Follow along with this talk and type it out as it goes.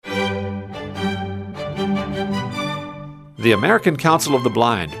The American Council of the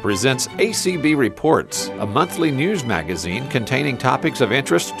Blind presents ACB Reports, a monthly news magazine containing topics of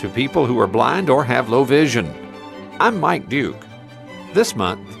interest to people who are blind or have low vision. I'm Mike Duke. This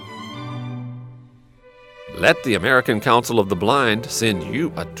month, let the American Council of the Blind send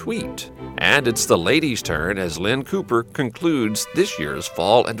you a tweet. And it's the ladies' turn as Lynn Cooper concludes this year's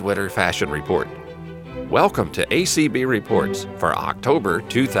Fall and Winter Fashion Report. Welcome to ACB Reports for October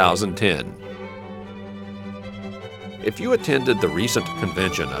 2010. If you attended the recent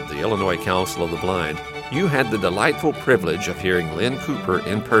convention of the Illinois Council of the Blind, you had the delightful privilege of hearing Lynn Cooper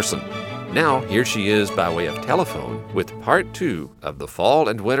in person. Now, here she is by way of telephone with part 2 of the Fall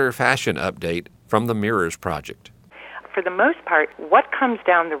and Winter Fashion Update from the Mirrors Project. For the most part, what comes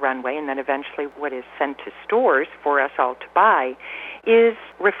down the runway and then eventually what is sent to stores for us all to buy is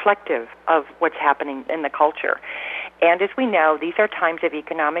reflective of what's happening in the culture. And as we know, these are times of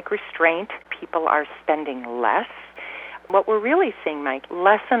economic restraint. People are spending less. What we're really seeing, Mike,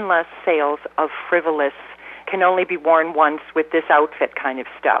 less and less sales of frivolous, can only be worn once with this outfit kind of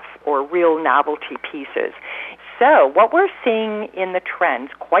stuff, or real novelty pieces. So what we're seeing in the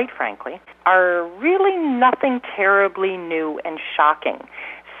trends, quite frankly, are really nothing terribly new and shocking.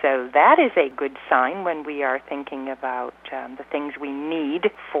 So that is a good sign when we are thinking about the things we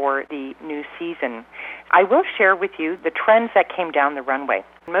need for the new season. I will share with you the trends that came down the runway.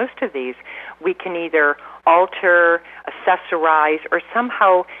 Most of these we can either alter, accessorize, or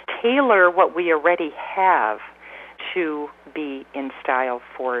somehow tailor what we already have to be in style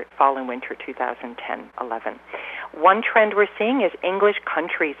for fall and winter 2010-11. One trend we're seeing is English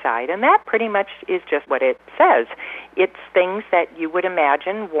countryside, and that pretty much is just what it says. It's things that you would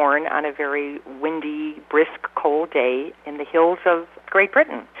imagine worn on a very windy, brisk, cold day in the hills of Great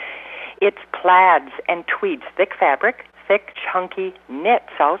Britain. It's plaids and tweeds, thick fabric, thick, chunky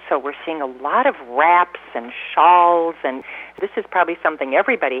knits also. We're seeing a lot of wraps and shawls, and this is probably something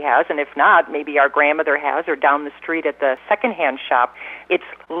everybody has, and if not, maybe our grandmother has, or down the street at the secondhand shop. It's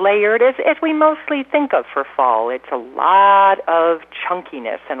layered as we mostly think of for fall. It's a lot of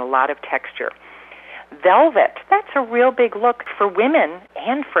chunkiness and a lot of texture. Velvet, that's a real big look for women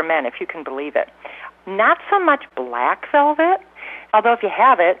and for men, if you can believe it. Not so much black velvet, although if you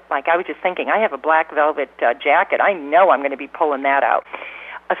have it, like I was just thinking, I have a black velvet jacket. I know I'm going to be pulling that out.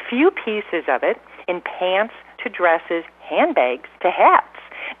 A few pieces of it in pants to dresses, handbags to hats.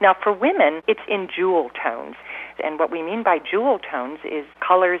 Now for women, it's in jewel tones. And what we mean by jewel tones is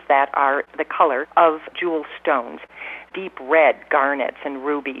colors that are the color of jewel stones. Deep red garnets and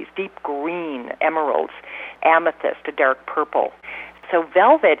rubies, deep green emeralds, amethyst, a dark purple. So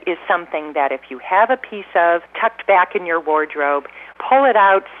velvet is something that if you have a piece of tucked back in your wardrobe, pull it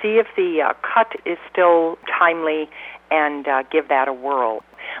out, see if the cut is still timely, and give that a whirl.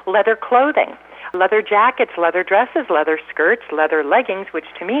 Leather clothing. Leather jackets, leather dresses, leather skirts, leather leggings, which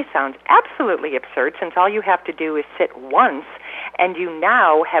to me sounds absolutely absurd since all you have to do is sit once and you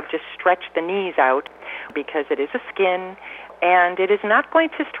now have just stretched the knees out because it is a skin and it is not going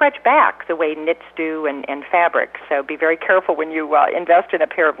to stretch back the way knits do and fabric. So be very careful when you invest in a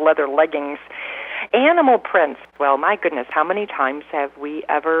pair of leather leggings. Animal prints. Well, my goodness, how many times have we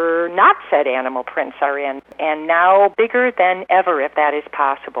ever not said animal prints are in? And now bigger than ever, if that is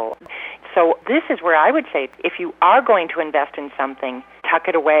possible. So this is where I would say, if you are going to invest in something, tuck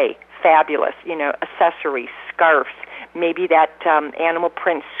it away. Fabulous, accessories, scarves, maybe that animal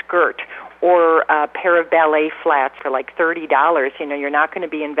print skirt, or a pair of ballet flats for like $30. You're not going to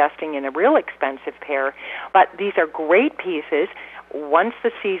be investing in a real expensive pair, but these are great pieces. Once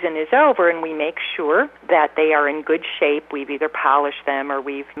the season is over and we make sure that they are in good shape, we've either polished them or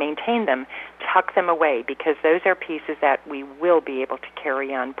we've maintained them, tuck them away because those are pieces that we will be able to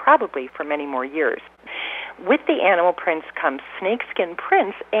carry on probably for many more years. With the animal prints comes snakeskin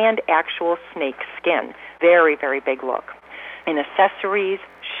prints and actual snake skin. Very, very big look. In accessories,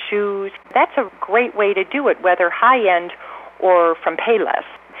 shoes, that's a great way to do it, whether high-end or from Payless.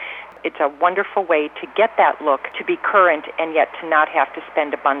 It's a wonderful way to get that look, to be current, and yet to not have to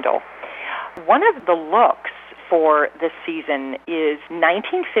spend a bundle. One of the looks for this season is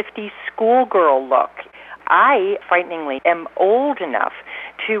 1950s schoolgirl look. I, frighteningly, am old enough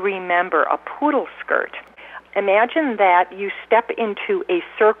to remember a poodle skirt. Imagine that you step into a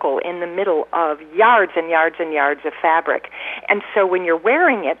circle in the middle of yards and yards and yards of fabric. And so when you're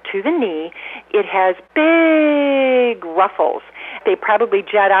wearing it to the knee, it has big ruffles. They probably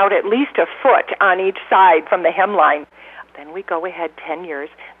jet out at least a foot on each side from the hemline. Then we go ahead 10 years,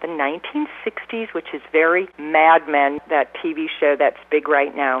 the 1960s, which is very Mad Men, that TV show that's big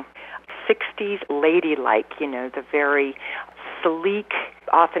right now. 60s ladylike, the very sleek,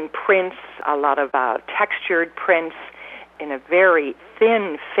 often prints, a lot of textured prints, in a very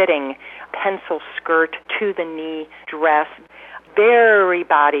thin-fitting pencil skirt to the knee dress. Very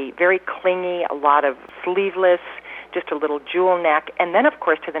body, very clingy, a lot of sleeveless, just a little jewel neck, and then, of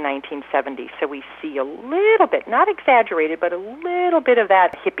course, to the 1970s. So we see a little bit, not exaggerated, but a little bit of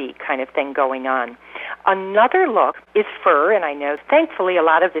that hippie kind of thing going on. Another look is fur, and I know, thankfully, a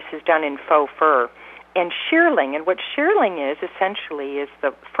lot of this is done in faux fur. And shearling, and what shearling is essentially is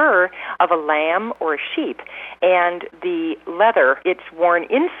the fur of a lamb or a sheep, and the leather, it's worn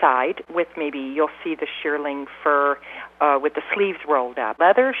inside with maybe you'll see the shearling fur with the sleeves rolled up.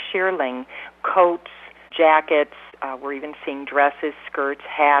 Leather shearling, coats, jackets, we're even seeing dresses, skirts,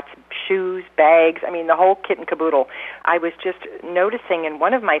 hats, shoes, bags, I mean the whole kit and caboodle. I was just noticing in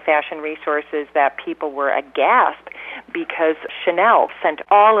one of my fashion resources that people were aghast because Chanel sent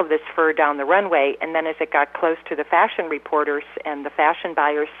all of this fur down the runway, and then as it got close to the fashion reporters and the fashion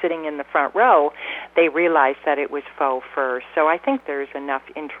buyers sitting in the front row, they realized that it was faux fur. So I think there's enough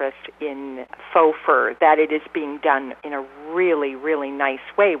interest in faux fur that it is being done in a really, really nice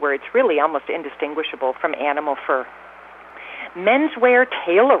way where it's really almost indistinguishable from animal fur. Menswear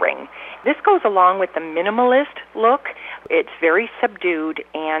tailoring. This goes along with the minimalist look. It's very subdued,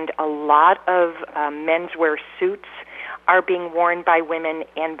 and a lot of menswear suits are being worn by women,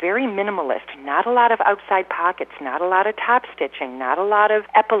 and very minimalist. Not a lot of outside pockets, not a lot of top stitching, not a lot of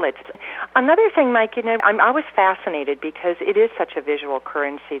epaulets. Another thing, Mike, I'm always fascinated because it is such a visual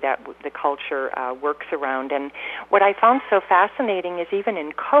currency that the culture works around. And what I found so fascinating is even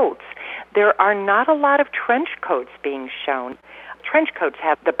in coats, there are not a lot of trench coats being shown. Trench coats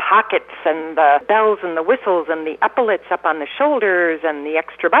have the pockets and the bells and the whistles and the epaulets up on the shoulders and the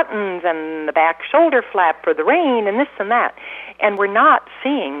extra buttons and the back shoulder flap for the rain and this and that. And we're not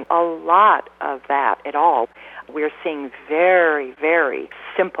seeing a lot of that at all. We're seeing very, very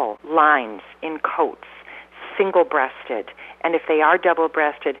simple lines in coats, single-breasted, and if they are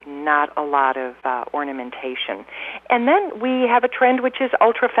double-breasted, not a lot of ornamentation. And then we have a trend which is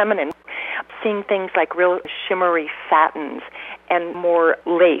ultra-feminine, seeing things like real shimmery satins and more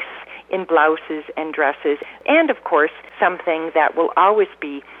lace in blouses and dresses. And, of course, something that will always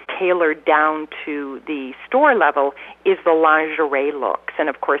be tailored down to the store level is the lingerie looks. And,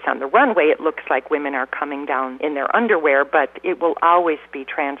 of course, on the runway, it looks like women are coming down in their underwear, but it will always be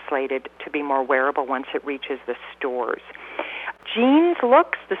translated to be more wearable once it reaches the stores. Jeans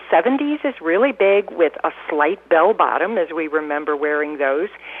looks, the 70s is really big with a slight bell bottom, as we remember wearing those,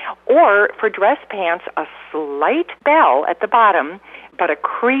 or for dress pants, a slight bell at the bottom, but a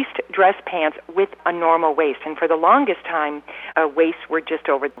creased dress pants with a normal waist. And for the longest time, waists were just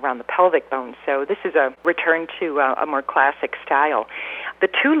around the pelvic bone. So this is a return to a more classic style. The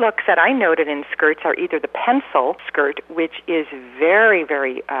two looks that I noted in skirts are either the pencil skirt, which is very,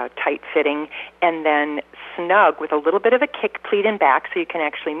 very tight-fitting, and then snug with a little bit of a kick pleat in back so you can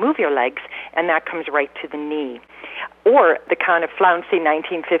actually move your legs, and that comes right to the knee. Or the kind of flouncy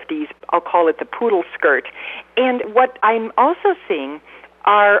 1950s, I'll call it the poodle skirt. And what I'm also seeing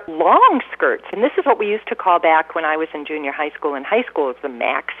are long skirts, and this is what we used to call back when I was in junior high school and high school, is the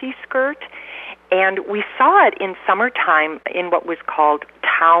maxi skirt. And we saw it in summertime in what was called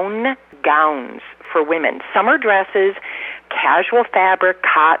town gowns for women. Summer dresses, casual fabric,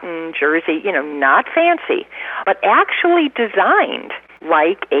 cotton, jersey, not fancy, but actually designed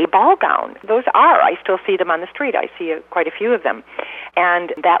like a ball gown. Those are. I still see them on the street. I see quite a few of them.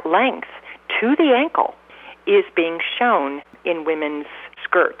 And that length to the ankle is being shown in women's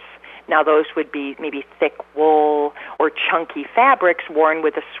skirts. Now, those would be maybe thick wool or chunky fabrics worn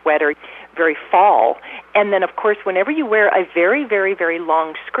with a sweater, very fall. And then, of course, whenever you wear a very, very, very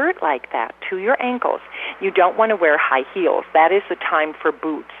long skirt like that to your ankles, you don't want to wear high heels. That is the time for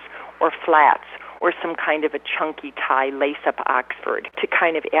boots or flats or some kind of a chunky tie lace-up Oxford to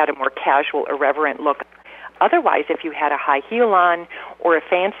kind of add a more casual, irreverent look. Otherwise, if you had a high heel on or a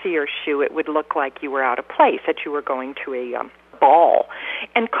fancier shoe, it would look like you were out of place, that you were going to a ball.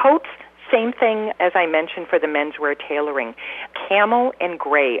 And coats, same thing as I mentioned for the menswear tailoring. Camel and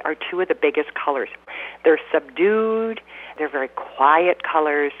gray are two of the biggest colors. They're subdued, they're very quiet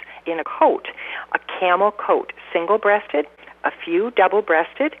colors in a coat. A camel coat, single-breasted, a few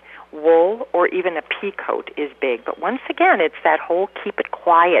double-breasted, wool, or even a pea coat is big. But once again, it's that whole keep it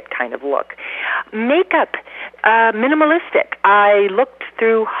quiet kind of look. Makeup, minimalistic. I looked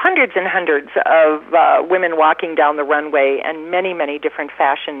through hundreds and hundreds of women walking down the runway and many, many different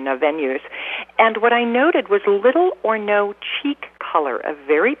fashion venues. And what I noted was little or no cheek color, a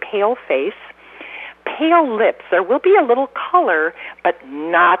very pale face, pale lips. There will be a little color, but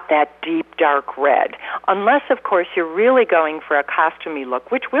not that deep, dark red. Unless, of course, you're really going for a costumey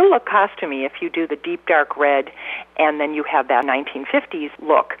look, which will look costumey if you do the deep, dark red, and then you have that 1950s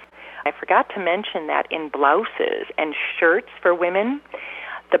look. I forgot to mention that in blouses and shirts for women,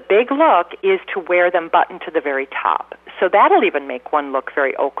 the big look is to wear them buttoned to the very top. So that'll even make one look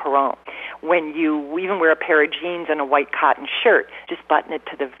very au courant. When you even wear a pair of jeans and a white cotton shirt, just button it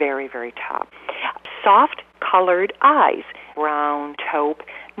to the very, very top. Soft colored eyes, brown, taupe,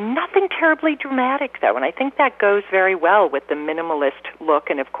 nothing terribly dramatic though, and I think that goes very well with the minimalist look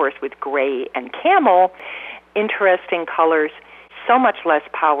and of course with gray and camel. Interesting colors. So much less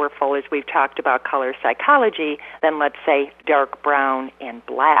powerful, as we've talked about color psychology, than, let's say, dark brown and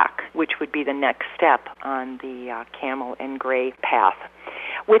black, which would be the next step on the camel and gray path.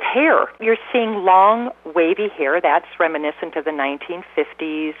 With hair, you're seeing long, wavy hair. That's reminiscent of the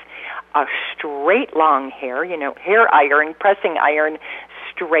 1950s. Straight, long hair, hair iron, pressing iron,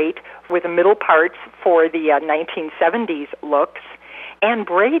 straight, with the middle parts for the 1970s looks, and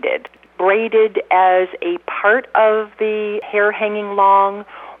braided as a part of the hair hanging long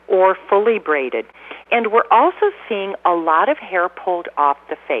or fully braided. And we're also seeing a lot of hair pulled off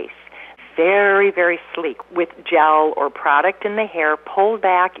the face. Very, very sleek, with gel or product in the hair pulled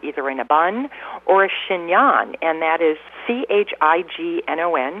back either in a bun or a chignon, and that is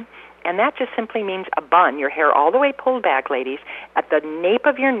CHIGNON. And that just simply means a bun, your hair all the way pulled back, ladies. At the nape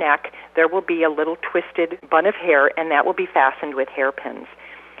of your neck, there will be a little twisted bun of hair, and that will be fastened with hairpins.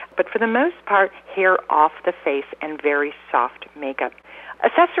 But for the most part, hair off the face and very soft makeup.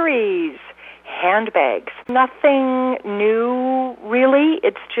 Accessories, handbags, nothing new really.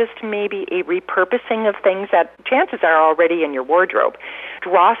 It's just maybe a repurposing of things that chances are already in your wardrobe.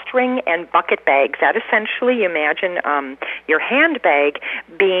 Drawstring and bucket bags. That essentially, imagine your handbag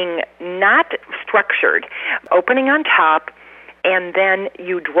being not structured, opening on top, and then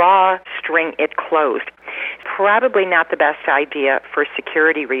you drawstring it closed. Probably not the best idea for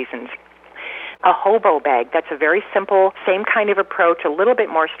security reasons. A hobo bag, that's a very simple, same kind of approach, a little bit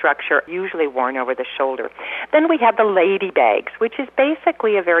more structure, usually worn over the shoulder. Then we have the lady bags, which is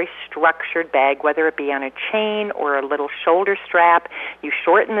basically a very structured bag, whether it be on a chain or a little shoulder strap. You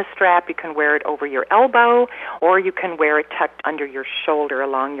shorten the strap, you can wear it over your elbow, or you can wear it tucked under your shoulder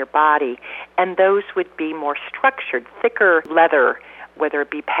along your body. And those would be more structured, thicker leather, whether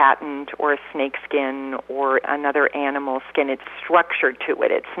it be patent or a snake skin or another animal skin. It's structured to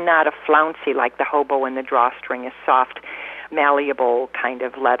it. It's not a flouncy like the hobo and the drawstring, a soft, malleable kind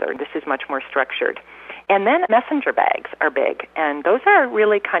of leather. This is much more structured. And then messenger bags are big, and those are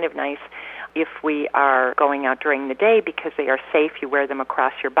really kind of nice if we are going out during the day because they are safe. You wear them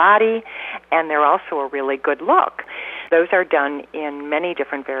across your body, and they're also a really good look. Those are done in many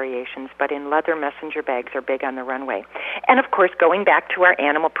different variations, but in leather, messenger bags are big on the runway. And, of course, going back to our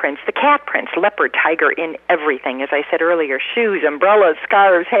animal prints, the cat prints, leopard, tiger, in everything. As I said earlier, shoes, umbrellas,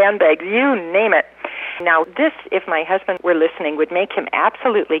 scarves, handbags, you name it. Now, this, if my husband were listening, would make him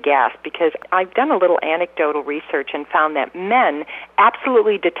absolutely gasp because I've done a little anecdotal research and found that men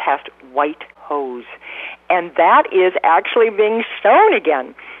absolutely detest white hose. And that is actually being shown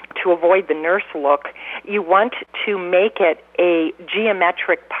again. To avoid the nurse look, you want to make it a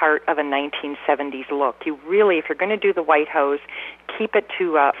geometric part of a 1970s look. You really, if you're going to do the white hose, keep it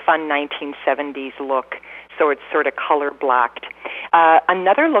to a fun 1970s look so it's sort of color blocked.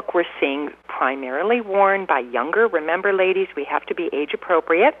 Another look we're seeing primarily worn by younger, remember ladies, we have to be age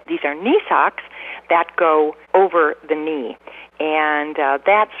appropriate. These are knee socks that go over the knee. And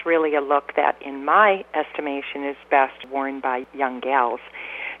that's really a look that, in my estimation, is best worn by young gals.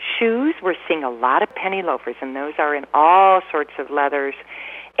 Shoes, we're seeing a lot of penny loafers, and those are in all sorts of leathers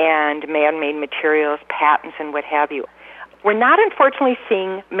and man-made materials, patents, and what have you. We're not, unfortunately,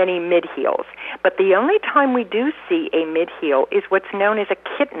 seeing many mid-heels, but the only time we do see a mid-heel is what's known as a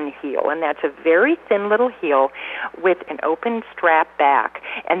kitten heel, and that's a very thin little heel with an open strap back,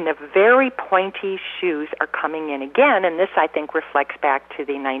 and the very pointy shoes are coming in again, and this, I think, reflects back to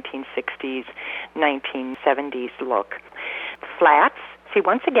the 1960s, 1970s look. Flats. See,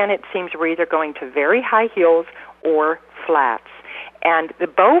 once again, it seems we're either going to very high heels or flats. And the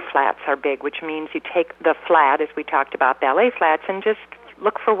bow flats are big, which means you take the flat, as we talked about, ballet flats, and just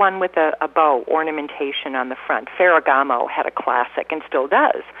look for one with a bow ornamentation on the front. Ferragamo had a classic and still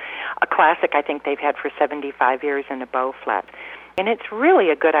does. A classic I think they've had for 75 years in a bow flat. And it's really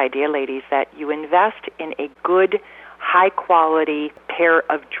a good idea, ladies, that you invest in a good, high-quality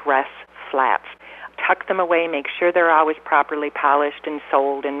pair of dress flats. Tuck them away, make sure they're always properly polished and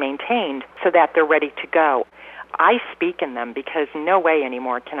soled and maintained so that they're ready to go. I speak in them because no way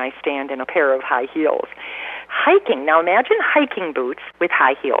anymore can I stand in a pair of high heels. Hiking. Now imagine hiking boots with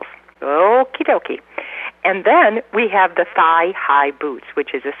high heels. Okie dokie. And then we have the thigh-high boots,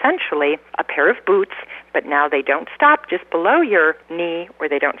 which is essentially a pair of boots, but now they don't stop just below your knee or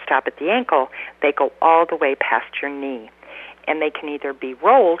they don't stop at the ankle. They go all the way past your knee. And they can either be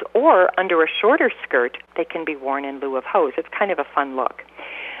rolled or under a shorter skirt, they can be worn in lieu of hose. It's kind of a fun look.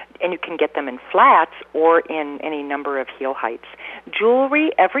 And you can get them in flats or in any number of heel heights.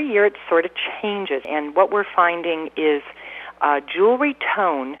 Jewelry, every year it sort of changes. And what we're finding is jewelry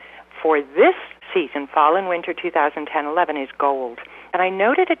tone for this season, fall and winter 2010-11, is gold. And I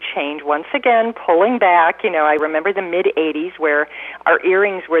noted a change, once again, pulling back. I remember the mid-'80s where our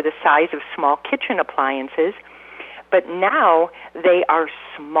earrings were the size of small kitchen appliances. But now they are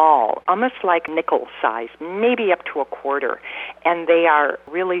small, almost like nickel size, maybe up to a quarter. And they are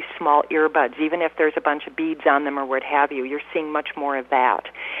really small earbuds, even if there's a bunch of beads on them or what have you. You're seeing much more of that.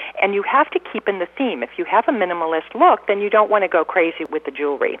 And you have to keep in the theme. If you have a minimalist look, then you don't want to go crazy with the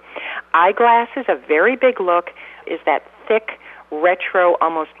jewelry. Eyeglasses, a very big look, is that thick, retro,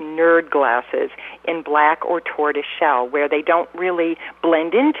 almost nerd glasses in black or tortoise shell, where they don't really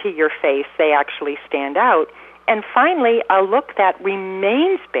blend into your face. They actually stand out. And finally, a look that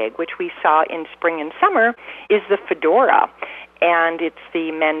remains big, which we saw in spring and summer, is the fedora. And it's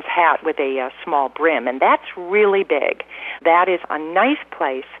the men's hat with a small brim. And that's really big. That is a nice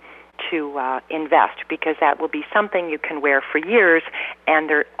place to invest, because that will be something you can wear for years, and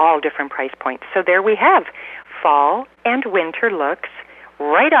they're all different price points. So there we have fall and winter looks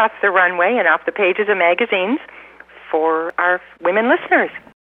right off the runway and off the pages of magazines for our women listeners.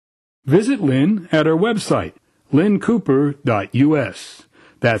 Visit Lynn at her website, LynnCooper.us.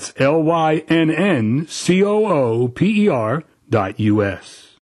 That's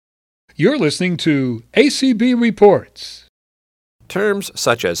LynnCooper.us. You're listening to ACB Reports. Terms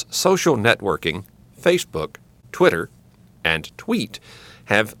such as social networking, Facebook, Twitter, and tweet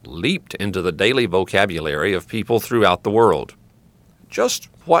have leaped into the daily vocabulary of people throughout the world. Just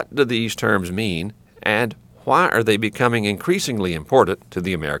what do these terms mean, and why are they becoming increasingly important to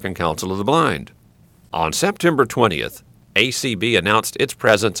the American Council of the Blind? On September 20th, ACB announced its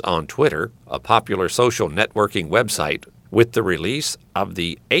presence on Twitter, a popular social networking website, with the release of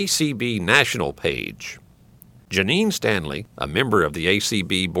the ACB National page. Janine Stanley, a member of the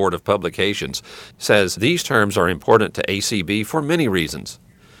ACB Board of Publications, says these terms are important to ACB for many reasons.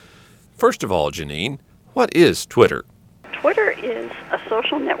 First of all, Janine, what is Twitter? Twitter is a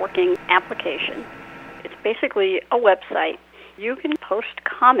social networking application. It's basically a website. You can post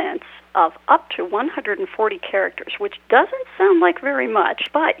comments of up to 140 characters, which doesn't sound like very much,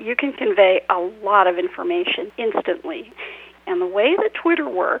 but you can convey a lot of information instantly. And the way that Twitter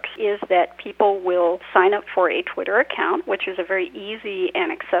works is that people will sign up for a Twitter account, which is a very easy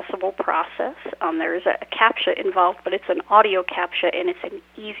and accessible process. There's a CAPTCHA involved, but it's an audio CAPTCHA, and it's an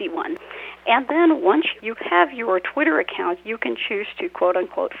easy one. And then once you have your Twitter account, you can choose to,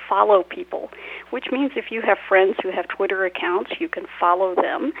 quote-unquote, follow people, which means if you have friends who have Twitter accounts, you can follow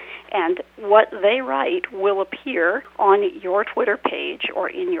them, and what they write will appear on your Twitter page or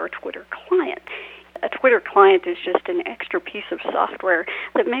in your Twitter client. A Twitter client is just an extra piece of software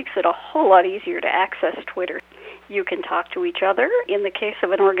that makes it a whole lot easier to access Twitter. You can talk to each other. In the case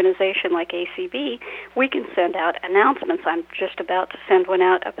of an organization like ACB, we can send out announcements. I'm just about to send one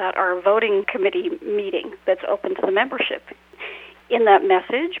out about our voting committee meeting that's open to the membership. In that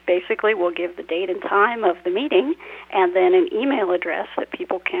message, basically, we'll give the date and time of the meeting and then an email address that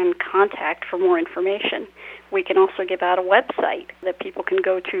people can contact for more information. We can also give out a website that people can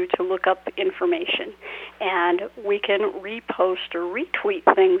go to look up information. And we can repost or retweet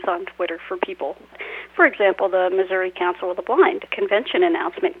things on Twitter for people. For example, the Missouri Council of the Blind convention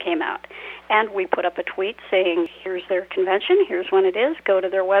announcement came out. And we put up a tweet saying, here's their convention, here's when it is, go to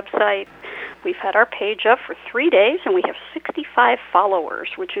their website. We've had our page up for 3 days, and we have 65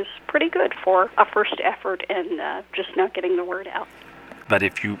 followers, which is pretty good for a first effort and just not getting the word out. But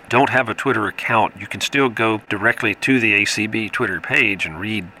if you don't have a Twitter account, you can still go directly to the ACB Twitter page and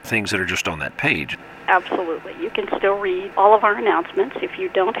read things that are just on that page. Absolutely. You can still read all of our announcements. If you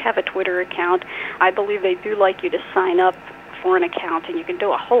don't have a Twitter account, I believe they do like you to sign up for an account, and you can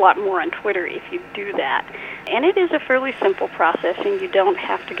do a whole lot more on Twitter if you do that. And it is a fairly simple process, and you don't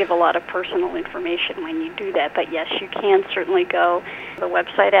have to give a lot of personal information when you do that. But yes, you can certainly go to the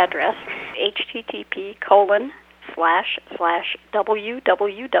website address,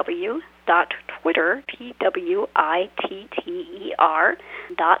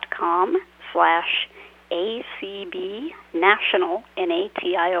 National,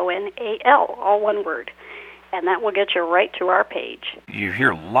 NATIONAL, all one word. and that will get you right to our page. You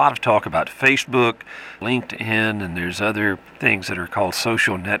hear a lot of talk about Facebook, LinkedIn, and there's other things that are called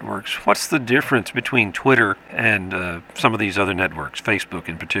social networks. What's the difference between Twitter and some of these other networks, Facebook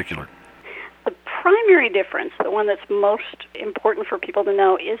in particular? The primary difference, the one that's most important for people to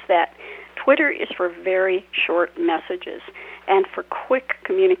know, is that Twitter is for very short messages and for quick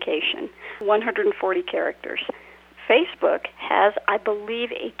communication, 140 characters. Facebook has, I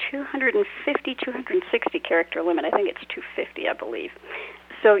believe, a 250, 260 character limit. I think it's 250, I believe.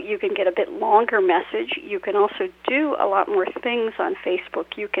 So you can get a bit longer message. You can also do a lot more things on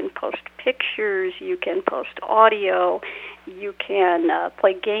Facebook. You can post pictures, you can post audio, you can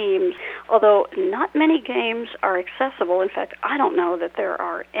play games, although not many games are accessible. In fact, I don't know that there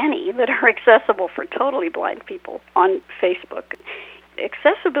are any that are accessible for totally blind people on Facebook.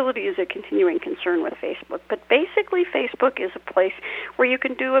 Accessibility is a continuing concern with Facebook, but basically Facebook is a place where you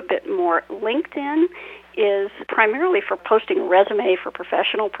can do a bit more. LinkedIn is primarily for posting resume for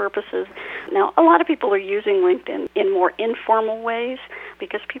professional purposes. Now, a lot of people are using LinkedIn in more informal ways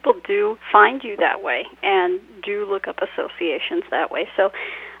because people do find you that way and do look up associations that way. So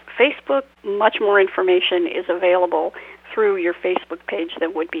Facebook, much more information is available through your Facebook page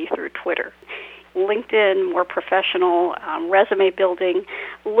than would be through Twitter. LinkedIn, more professional, resume building,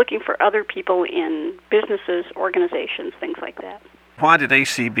 looking for other people in businesses, organizations, things like that. Why did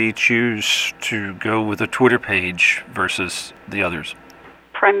ACB choose to go with a Twitter page versus the others?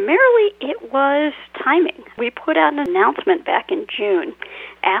 Primarily, it was timing. We put out an announcement back in June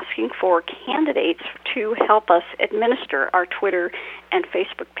asking for candidates to help us administer our Twitter and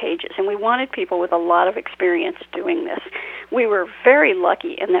Facebook pages, and we wanted people with a lot of experience doing this. We were very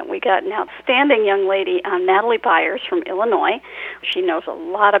lucky in that we got an outstanding young lady, Natalie Byers from Illinois. She knows a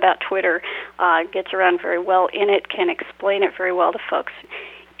lot about Twitter, gets around very well in it, can explain it very well to folks.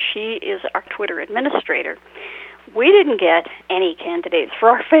 She is our Twitter administrator. We didn't get any candidates for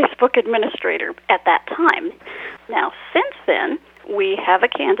our Facebook administrator at that time. Now, since then, we have a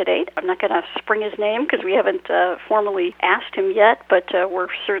candidate. I'm not going to spring his name because we haven't formally asked him yet, but we're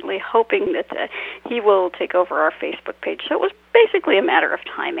certainly hoping that he will take over our Facebook page. So it was basically a matter of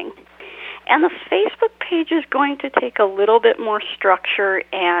timing. And the Facebook page is going to take a little bit more structure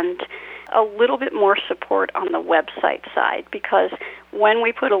and a little bit more support on the website side, because when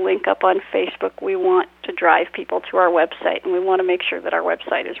we put a link up on Facebook, we want to drive people to our website, and we want to make sure that our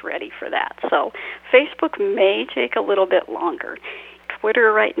website is ready for that. So Facebook may take a little bit longer.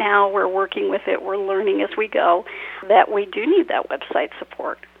 Twitter right now, we're working with it, we're learning as we go, that we do need that website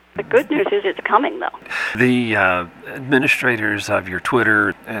support. The good news is it's coming, though. The administrators of your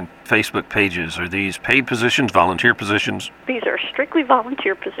Twitter and Facebook pages, are these paid positions, volunteer positions? These are strictly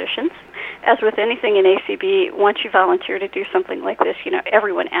volunteer positions. As with anything in ACB, once you volunteer to do something like this,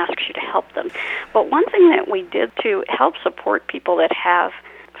 everyone asks you to help them. But one thing that we did to help support people that have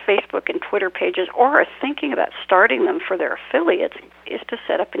Facebook and Twitter pages or are thinking about starting them for their affiliates is to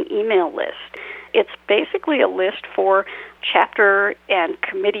set up an email list. It's basically a list for chapter and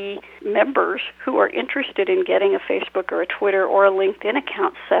committee members who are interested in getting a Facebook or a Twitter or a LinkedIn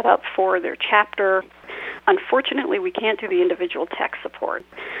account set up for their chapter. Unfortunately, we can't do the individual tech support,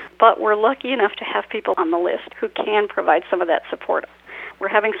 but we're lucky enough to have people on the list who can provide some of that support. We're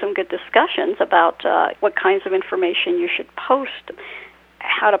having some good discussions about what kinds of information you should post,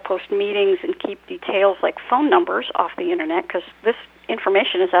 how to post meetings and keep details like phone numbers off the Internet, because this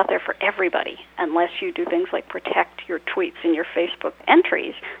information is out there for everybody unless you do things like protect your tweets and your Facebook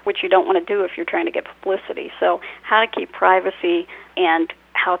entries, which you don't want to do if you're trying to get publicity. So how to keep privacy and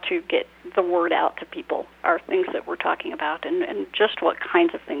how to get the word out to people are things that we're talking about, and just what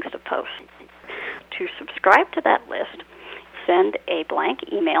kinds of things to post. To subscribe to that list, send a blank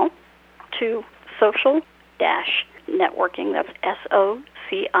email to social-networking, that's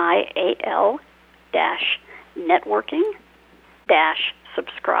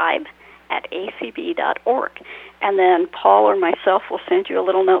social-networking-subscribe at acb.org. And then Paul or myself will send you a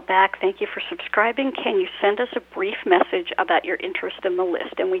little note back. Thank you for subscribing. Can you send us a brief message about your interest in the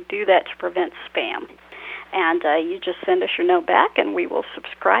list? And we do that to prevent spam. And you just send us your note back, and we will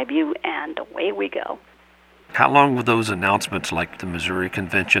subscribe you, and away we go. How long will those announcements like the Missouri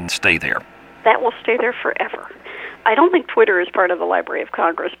Convention stay there? That will stay there forever. I don't think Twitter is part of the Library of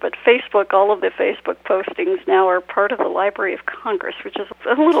Congress, but Facebook, all of the Facebook postings now are part of the Library of Congress, which is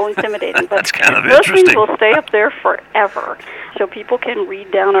a little intimidating. That's but kind of those interesting. things will stay up there forever. So people can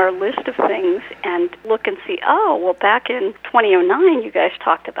read down our list of things and look and see, oh, well, back in 2009, you guys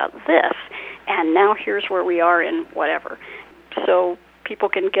talked about this, and now here's where we are in whatever. So people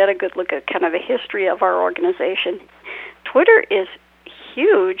can get a good look at kind of the history of our organization. Twitter is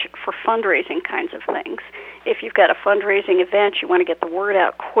huge for fundraising kinds of things. If you've got a fundraising event, you want to get the word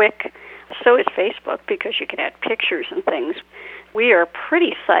out quick. So is Facebook, because you can add pictures and things. We are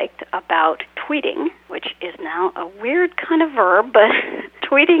pretty psyched about tweeting, which is now a weird kind of verb, but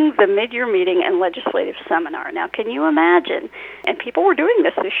tweeting the mid-year meeting and legislative seminar. Now, can you imagine? And people were doing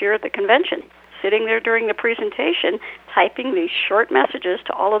this year at the convention, sitting there during the presentation, typing these short messages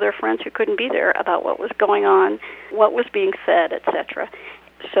to all of their friends who couldn't be there about what was going on, what was being said, etc.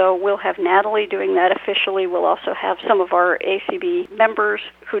 So we'll have Natalie doing that officially. We'll also have some of our ACB members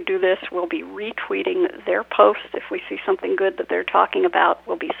who do this. We'll be retweeting their posts. If we see something good that they're talking about,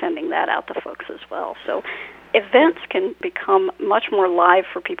 we'll be sending that out to folks as well. So events can become much more live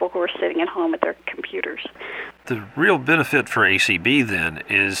for people who are sitting at home at their computers. The real benefit for ACB then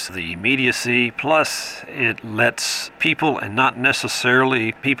is the immediacy, plus it lets people, and not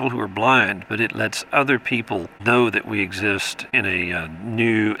necessarily people who are blind, but it lets other people know that we exist in a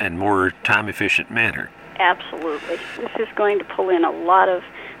new and more time-efficient manner. Absolutely. This is going to pull in a lot of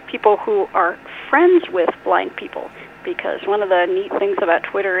people who are friends with blind people, because one of the neat things about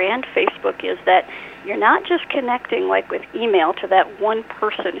Twitter and Facebook is that you're not just connecting like with email to that one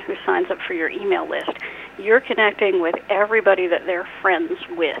person who signs up for your email list. You're connecting with everybody that they're friends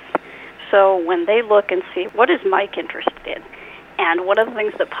with. So when they look and see, what is Mike interested in? And one of the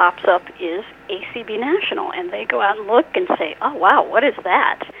things that pops up is ACB National, and they go out and look and say, oh, wow, what is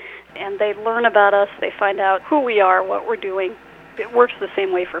that? And they learn about us, they find out who we are, what we're doing. It works the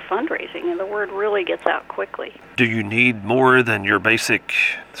same way for fundraising, and the word really gets out quickly. Do you need more than your basic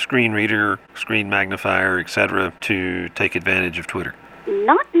screen reader, screen magnifier, etc., to take advantage of Twitter?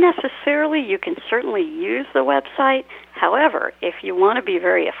 Not necessarily. You can certainly use the website. However, if you want to be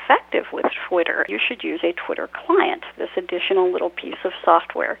very effective with Twitter, you should use a Twitter client, this additional little piece of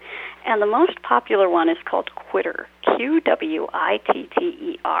software. And the most popular one is called Quitter, Q-W-I-T-T-E-R.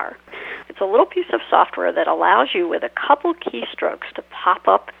 It's a little piece of software that allows you with a couple keystrokes to pop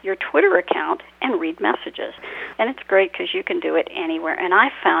up your Twitter account and read messages. And it's great because you can do it anywhere. And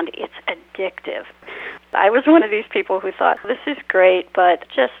I found it's addictive. I was one of these people who thought, this is great, but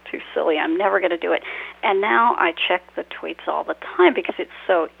just too silly. I'm never going to do it. And now I check the tweets all the time because it's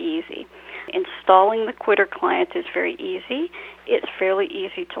so easy. Installing the Quitter client is very easy. It's fairly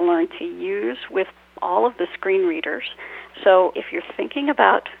easy to learn to use with all of the screen readers. So if you're thinking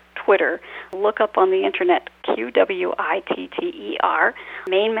about Twitter, look up on the internet Q-W-I-T-T-E-R.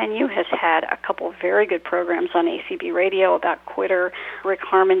 Main Menu has had a couple very good programs on ACB Radio about Quitter. Rick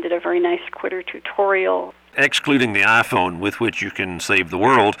Harmon did a very nice Quitter tutorial. Excluding the iPhone with which you can save the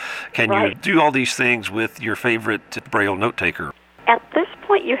world, can you do all these things with your favorite Braille note taker? At this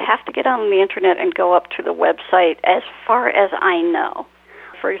point, you have to get on the internet and go up to the website as far as I know.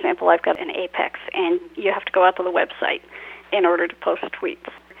 For example, I've got an Apex, and you have to go out to the website in order to post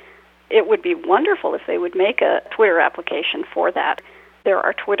tweets. It would be wonderful if they would make a Twitter application for that. There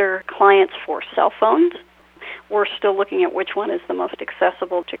are Twitter clients for cell phones. We're still looking at which one is the most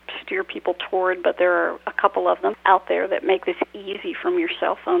accessible to steer people toward, but there are a couple of them out there that make this easy from your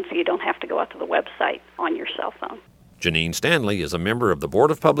cell phone so you don't have to go out to the website on your cell phone. Janine Stanley is a member of the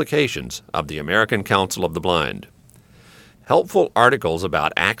Board of Publications of the American Council of the Blind. Helpful articles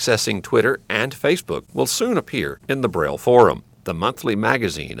about accessing Twitter and Facebook will soon appear in the Braille Forum, the monthly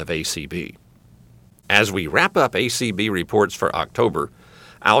magazine of ACB. As we wrap up ACB reports for October,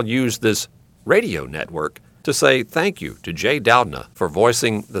 I'll use this radio network to say thank you to Jay Doudna for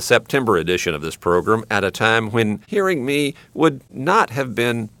voicing the September edition of this program at a time when hearing me would not have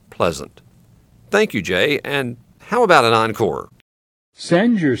been pleasant. Thank you, Jay, and how about an encore?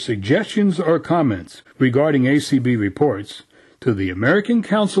 Send your suggestions or comments regarding ACB reports to the American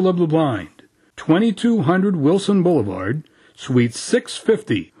Council of the Blind, 2200 Wilson Boulevard, Suite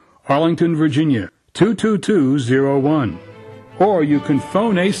 650, Arlington, Virginia, 22201. Or you can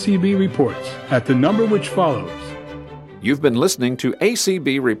phone ACB Reports at the number which follows. You've been listening to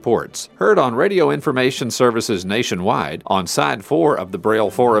ACB Reports, heard on Radio Information Services nationwide on Side 4 of the Braille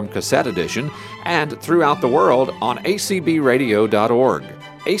Forum Cassette Edition and throughout the world on acbradio.org.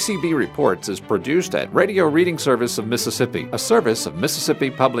 ACB Reports is produced at Radio Reading Service of Mississippi, a service of Mississippi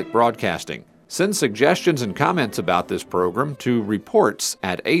Public Broadcasting. Send suggestions and comments about this program to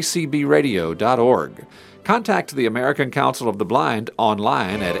reports@acbradio.org. Contact the American Council of the Blind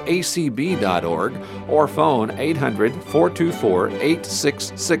online at acb.org or phone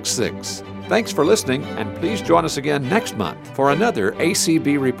 800-424-8666. Thanks for listening, and please join us again next month for another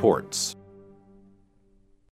ACB Reports.